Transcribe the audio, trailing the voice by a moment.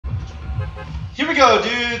Here we go,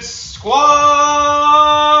 dudes. Squads.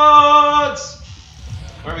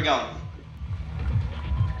 Where are we going?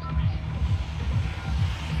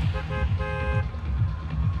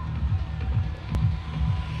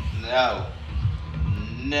 No.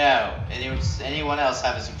 No. Anyone else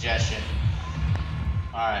have a suggestion?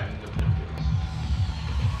 Alright, we can go put it.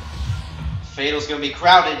 Fatal's gonna be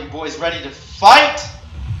crowded. You boys ready to fight?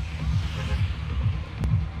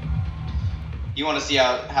 You want to see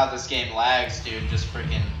how this game lags, dude? Just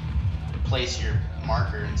freaking place your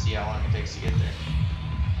marker and see how long it takes to get there.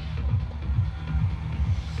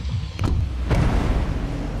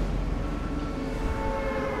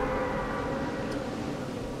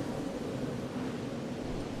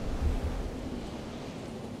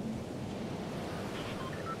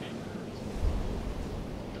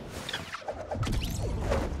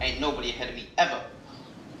 Ain't nobody ahead of me ever.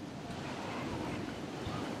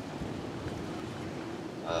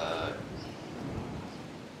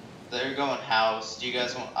 They're going house. Do you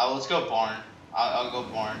guys want? Let's go barn. I'll go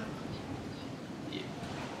barn. Yeah.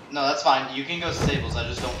 No, that's fine. You can go stables. I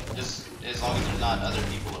just don't. Just as long as there's not other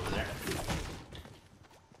people over there.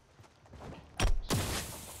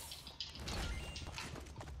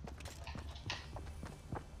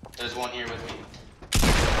 There's one here with me.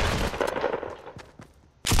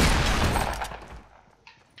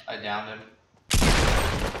 I downed him.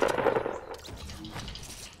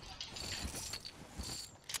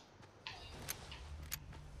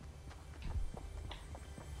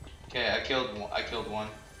 Okay, I killed one.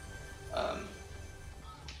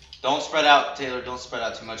 Don't spread out, Taylor. Don't spread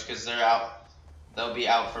out too much, because they're out. They'll be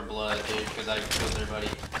out for blood, dude, because I killed their buddy.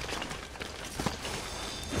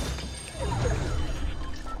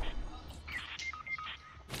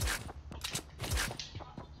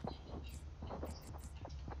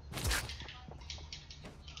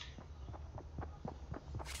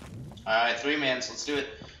 Alright, 3-mans. Let's do it.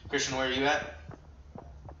 Christian, where are you at?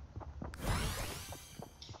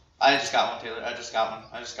 I just got one, Taylor. I just got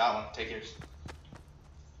one. Take yours.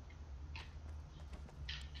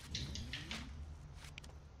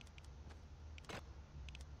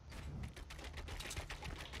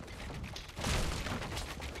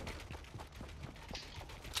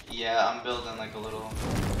 Yeah, I'm building like a little...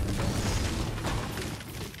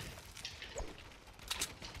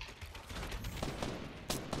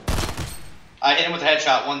 I hit him with a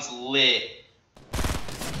headshot. One's lit.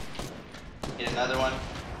 Hit another one.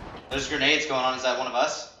 There's grenades going on. Is that one of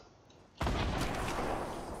us?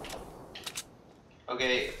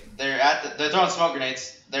 Okay, they're throwing smoke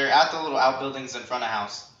grenades. They're at the little outbuildings in front of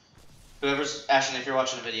house. Whoever's... Ashton, if you're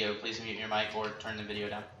watching the video, please mute your mic or turn the video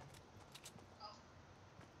down.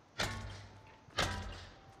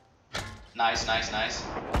 Nice, nice, nice.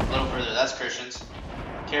 A little further. That's Christian's.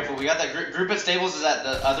 Careful, we got that group at stables. Is at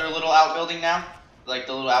the other little outbuilding now? Like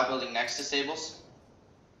the little outbuilding next to stables?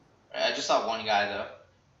 I just saw one guy though.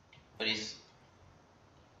 But he's...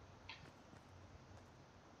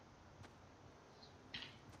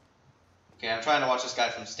 Okay, I'm trying to watch this guy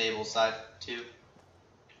from stables side too.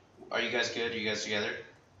 Are you guys good? Are you guys together?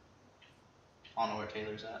 I don't know where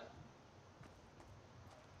Taylor's at.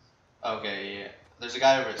 Okay, yeah. There's a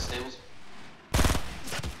guy over at stables.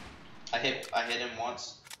 I hit him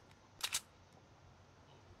once.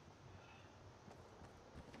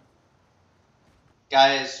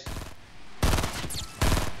 Guys,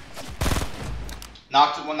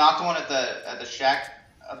 knocked one at the shack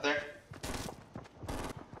up there.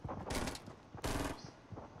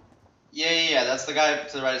 Yeah, that's the guy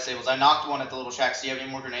to the right of stables. I knocked one at the little shacks. Do you have any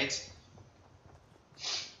more grenades?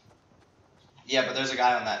 Yeah, but there's a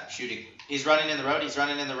guy on that shooting. He's running in the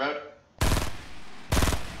road.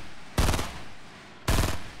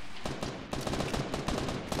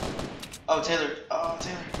 Oh, Taylor.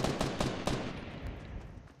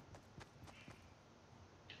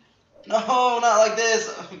 No, not like this.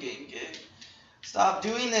 I'm getting kicked. Stop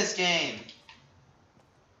doing this game.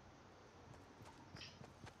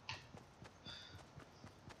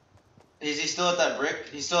 Is he still at that brick?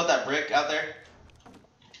 He's still at that brick out there?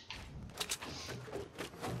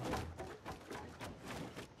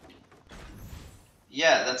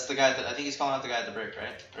 Yeah, that's the guy I think he's calling out the guy at the brick,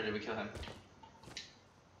 right? Or did we kill him?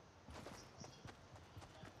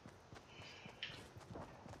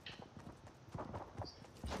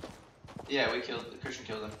 Yeah, Christian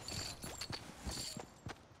killed him.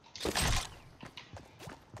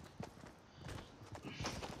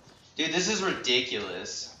 Dude, this is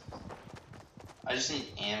ridiculous. I just need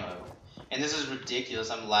ammo. And this is ridiculous.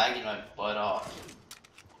 I'm lagging my butt off.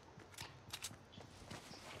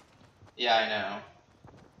 Yeah, I know.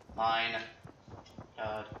 Mine.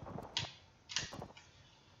 God.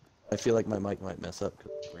 I feel like my mic might mess up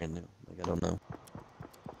because it's brand new. Like, I don't know.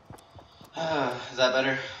 Is that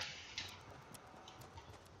better?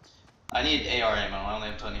 I need AR ammo. I only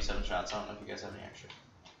have 27 shots. I don't know if you guys have any extra.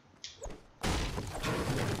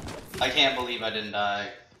 I can't believe I didn't die.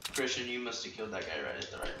 Christian, you must have killed that guy right at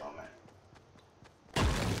the right moment.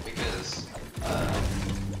 Because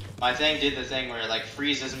my thing did the thing where it like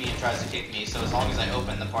freezes me and tries to kick me. So as long as I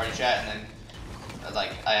open the party chat and then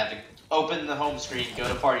like I have to open the home screen, go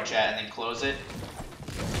to party chat, and then close it,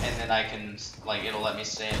 and then I can like it'll let me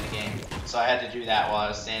stay in the game. So I had to do that while I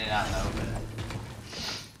was standing out in the open.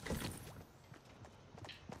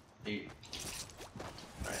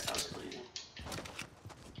 Alright, that was pretty good.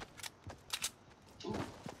 Ooh.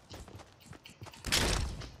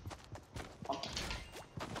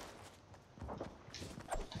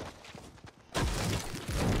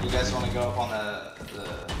 You guys want to go up on the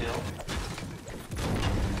hill?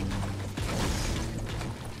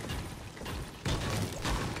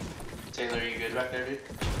 Taylor, are you good back there, dude?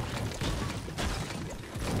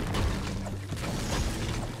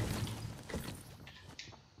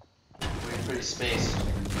 We're pretty spaced.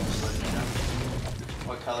 Just letting you know.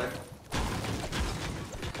 What color?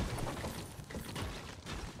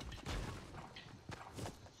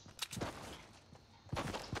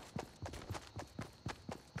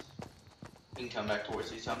 We can come back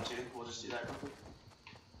towards you some too. We'll just do that real quick.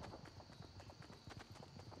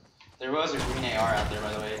 There was a green AR out there,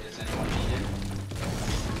 by the way. Does anyone need it?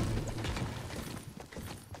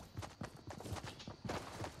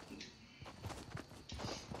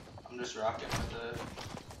 I'm just rocking with the...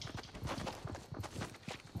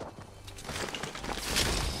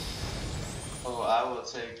 Oh, I will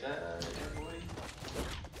take that, boy.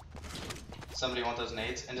 Somebody want those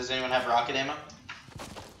nades? And does anyone have rocket ammo?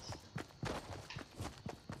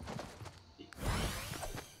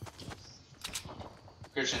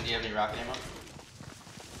 Christian, do you have any rocket ammo?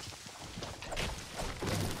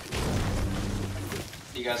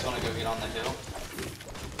 Do you guys want to go get on the hill?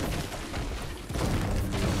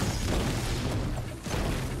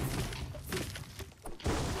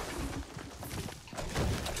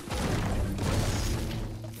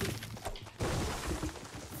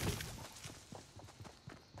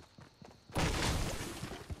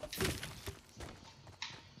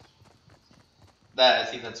 I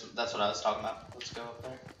think that's what I was talking about. Let's go up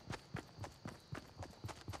there.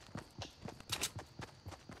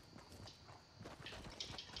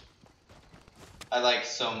 I like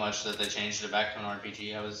so much that they changed it back to an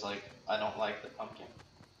RPG. I was like, I don't like the pumpkin.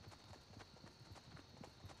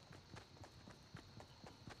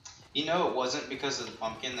 You know, it wasn't because of the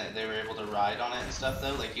pumpkin that they were able to ride on it and stuff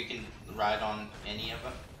though. Like you can ride on any of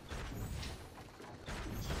them.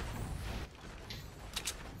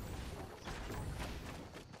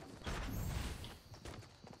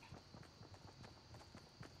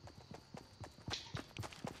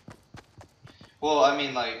 Well, I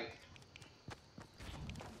mean, like,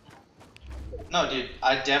 no, dude,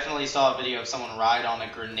 I definitely saw a video of someone ride on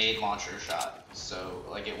a grenade launcher shot. So,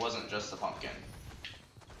 like, it wasn't just the pumpkin.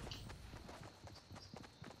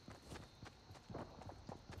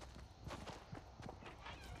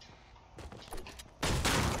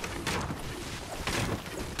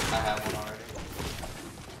 I have one already.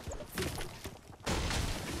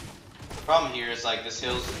 The problem here is, like, this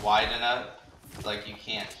hill's wide enough, like, you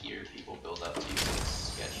can't hear people build up to you, so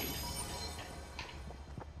it's sketchy.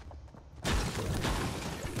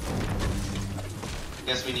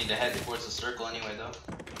 Guess we need to head towards the circle anyway, though.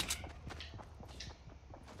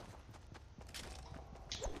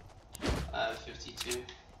 I have 52.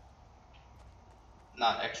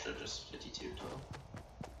 Not extra, just 52 total.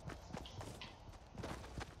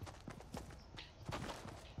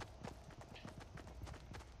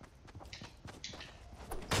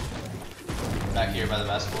 Back here by the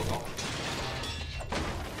basketball goal.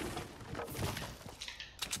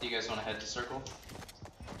 Do you guys want to head to circle?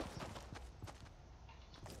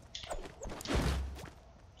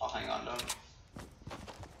 I'll hang on to him.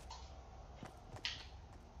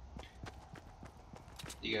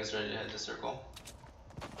 You guys ready to head to circle?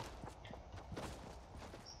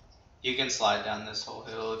 You can slide down this whole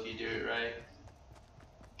hill if you do it right.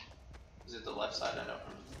 Is it the left side? I don't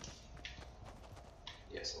remember.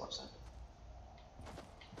 Yes, the left side.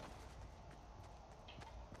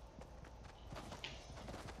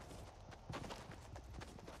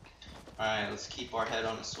 Alright, let's keep our head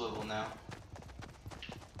on a swivel now.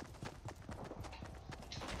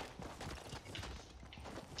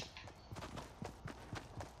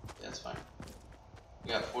 Yeah, that's fine.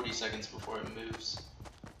 We got 40 seconds before it moves.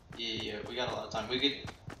 Yeah, we got a lot of time. We could...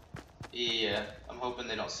 Yeah, I'm hoping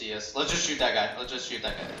they don't see us. Let's just shoot that guy. Let's just shoot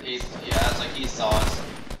that guy. Yeah, it's like he saw us.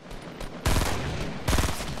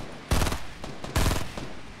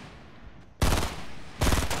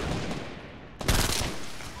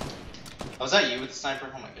 Oh, was that you with the sniper?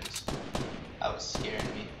 Oh my goodness. That was scaring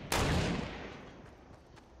me.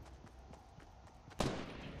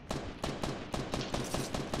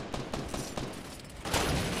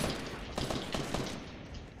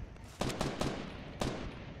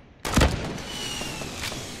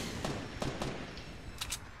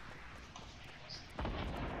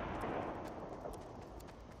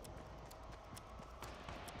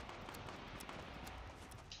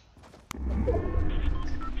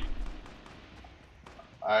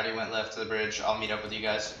 I already went left to the bridge. I'll meet up with you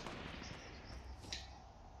guys.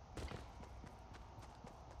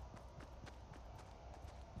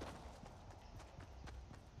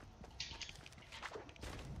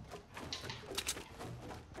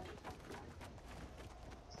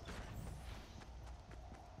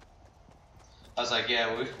 I was like,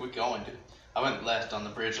 yeah, we're going, dude. I went left on the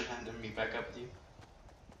bridge and had to meet back up with you.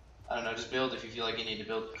 I don't know, just build if you feel like you need to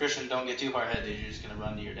build. Christian, don't get too hard-headed. You're just gonna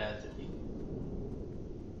run to your dad's if you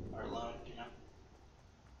are alone, you know?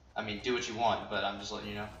 I mean, do what you want, but I'm just letting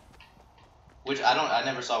you know. Which, I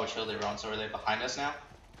never saw which hill they were on, so are they behind us now?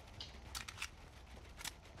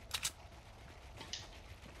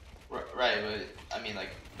 Right, but, I mean, like,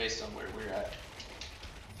 based on where we're at.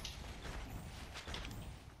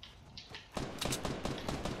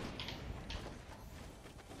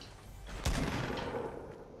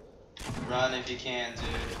 Run if you can, dude.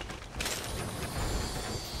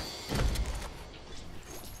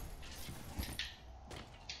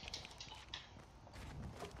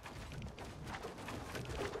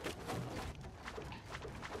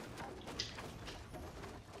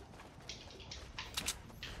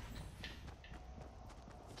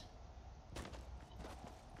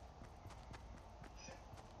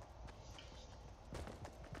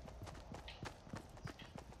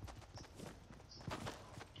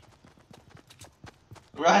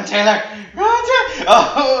 Run, Taylor! Run, Taylor!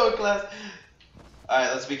 Oh, class.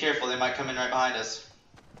 Alright, let's be careful. They might come in right behind us.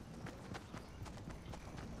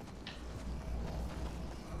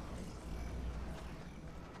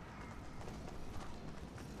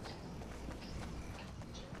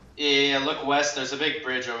 Yeah, look west. There's a big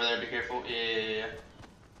bridge over there. Be careful. Yeah.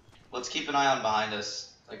 Let's keep an eye on behind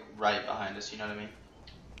us. Like, right behind us. You know what I mean?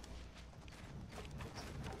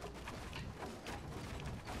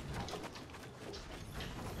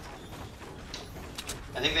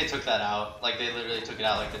 I think they took that out. Like, they literally took it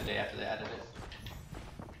out like the day after they added it.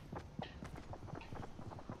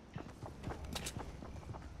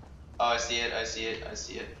 Oh, I see it, I see it, I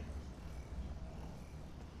see it.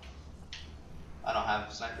 I don't have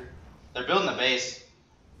a sniper. They're building the base.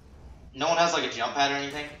 No one has like a jump pad or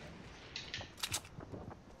anything.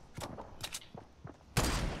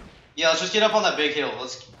 Yeah, let's just get up on that big hill.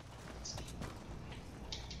 Let's...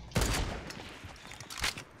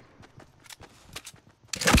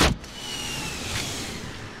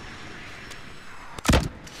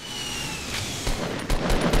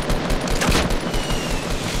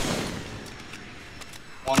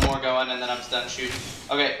 One more going and then I'm done shooting.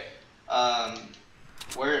 Okay,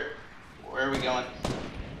 where are we going?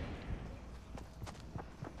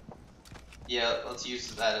 Yeah, let's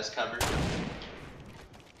use that as cover.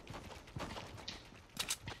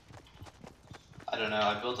 I don't know,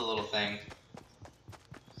 I built a little thing.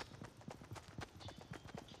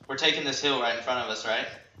 We're taking this hill right in front of us, right?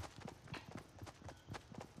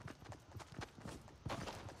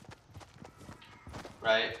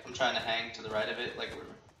 Right? I'm trying to hang to the right of it, like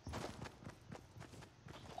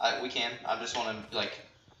we can. I just want to like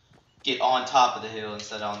get on top of the hill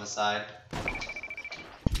instead of on the side.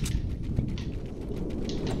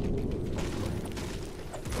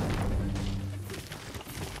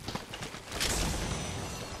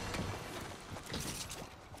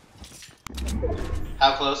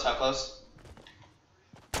 How close? How close?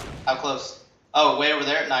 How close? Oh, way over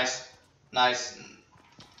there? Nice. Nice.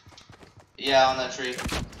 Yeah, on that tree.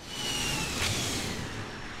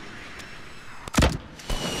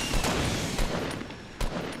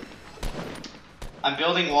 I'm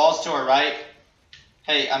building walls to our right.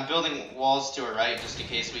 Hey, I'm building walls to our right just in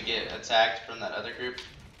case we get attacked from that other group.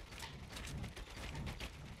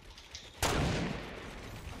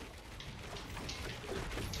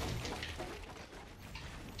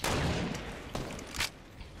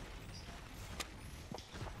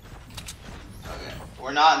 Okay,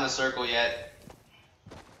 we're not in the circle yet.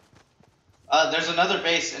 There's another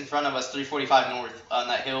base in front of us, 345 north, on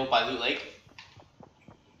that hill by Loot Lake.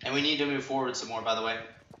 And we need to move forward some more, by the way.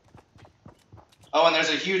 Oh, and there's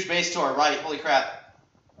a huge base to our right. Holy crap.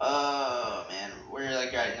 Oh, man. We're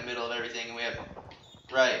like right in the middle of everything. And we have...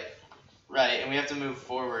 Right. And we have to move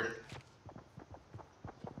forward.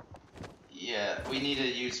 Yeah, we need to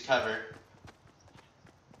use cover.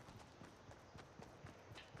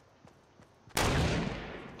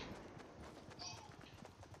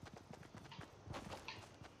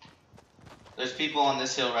 There's people on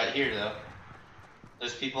this hill right here, though.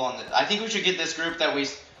 There's people on the... I think we should get this group that we...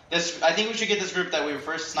 I think we should get this group that we were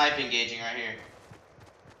first snipe engaging right here.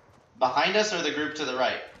 Behind us or the group to the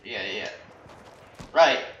right? Yeah.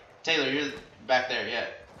 Right. Taylor, you're back there, yeah.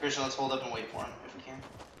 Christian, let's hold up and wait for him if we can.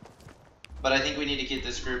 But I think we need to get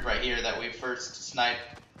this group right here that we first sniped.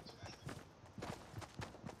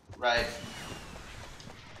 Right.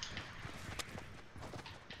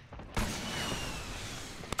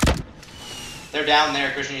 They're down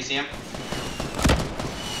there, Christian, you see them?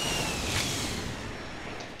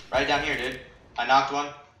 Right down here, dude. I knocked one.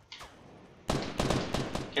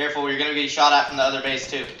 Careful, you're gonna get shot at from the other base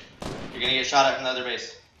too. You're gonna get shot at from the other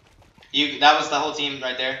base. That was the whole team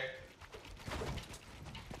right there.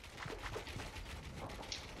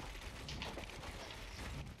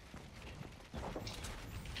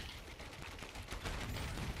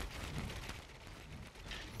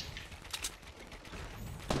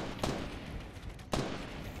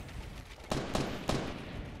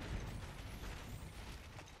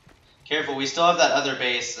 Careful, we still have that other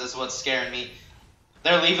base. That's what's scaring me.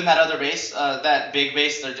 They're leaving that other base, that big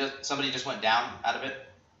base. Somebody just went down out of it.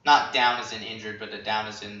 Not down as in injured, but down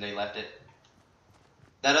as in they left it.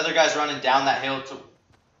 That other guy's running down that hill to...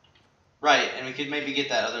 Right, and we could maybe get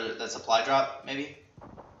that supply drop, maybe?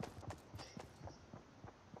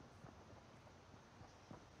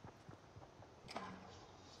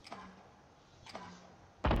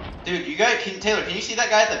 Dude, Taylor, can you see that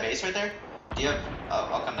guy at the base right there? Do you have... Oh,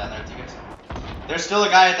 I'll come down there with you guys. There's still a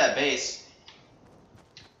guy at that base.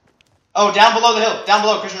 Oh, down below the hill. Down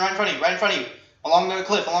below, Christian, right in front of you. Along the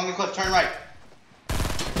cliff, turn right.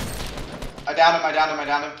 I downed him. I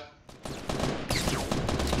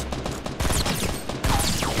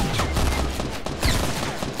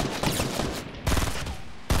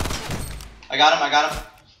got him.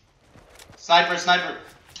 Sniper.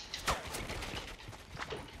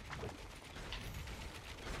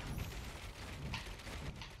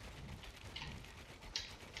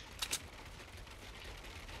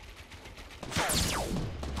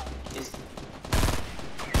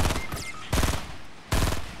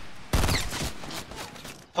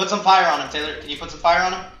 Put some fire on him, Taylor. Can you put some fire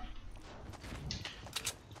on him?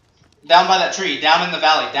 Down by that tree. Down in the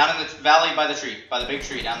valley by the tree. By the big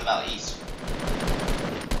tree down the valley, east.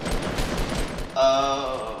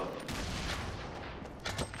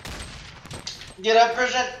 Get up,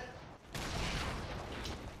 Christian.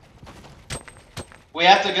 We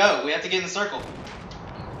have to go. We have to get in the circle.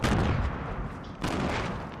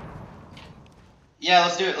 Yeah,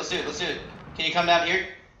 let's do it. Can you come down here?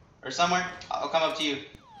 Or somewhere? I'll come up to you.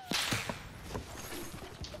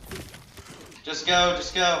 Just go.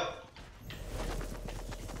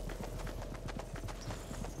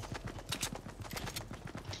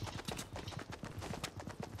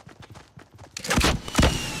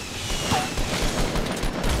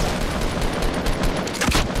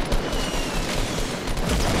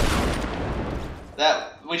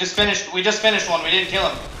 We just finished one. We didn't kill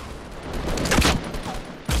him.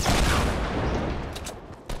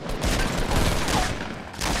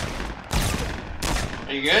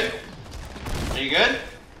 Are you good?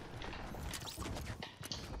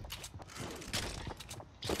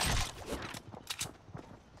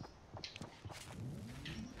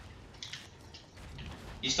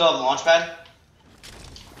 You still have the launch pad?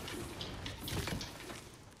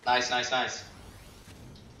 Nice.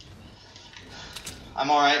 I'm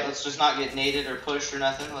alright. Let's just not get naded or pushed or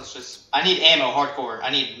nothing. I need ammo, hardcore. I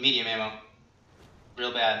need medium ammo.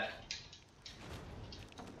 Real bad.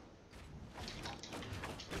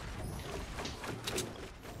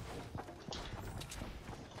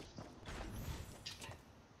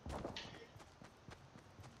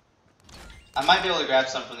 I might be able to grab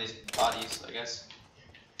some from these bodies, I guess.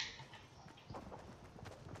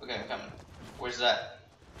 Okay, I'm coming. Where's that?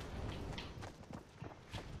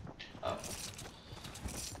 Oh.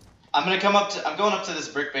 I'm going up to this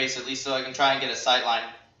brick base at least so I can try and get a sight line.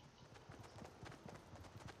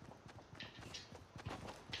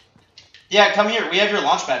 Yeah, come here. We have your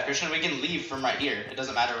launch pad, Christian. We can leave from right here. It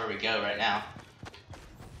doesn't matter where we go right now.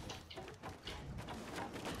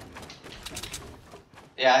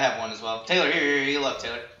 Yeah, I have one as well. Taylor, here, heal up,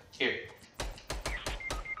 Taylor. Here.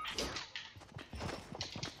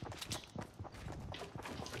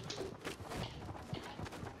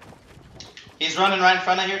 He's running right in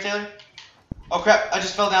front of here, Taylor. Oh crap, I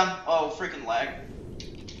just fell down. Oh, freaking lag.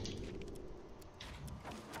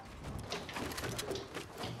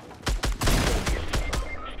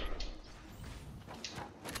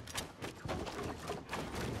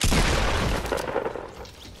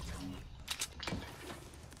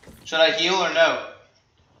 Should I heal or no?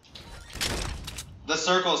 The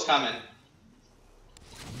circle's coming.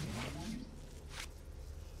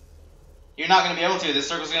 You're not going to be able to. This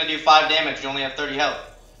circle's going to do 5 damage. You only have 30 health.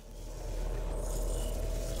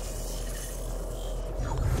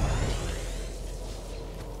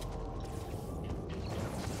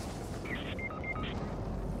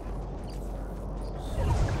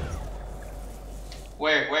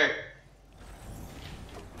 Where?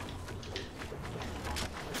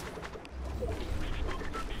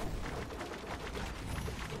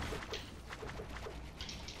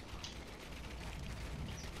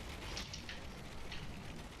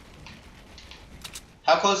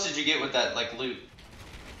 How close did you get with that, like, loot?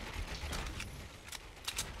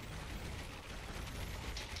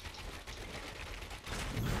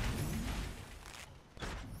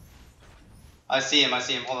 I see him,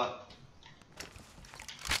 hold on.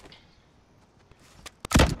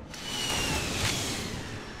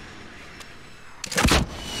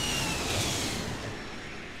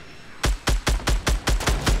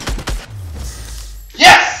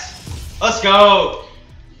 Yes! Let's go!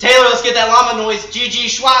 Taylor, let's get that llama noise. GG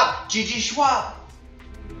Schwab. GG Schwab.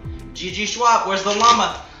 GG Schwab. Where's the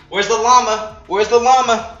llama? Where's the llama? Where's the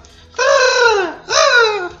llama?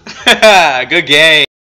 Good game.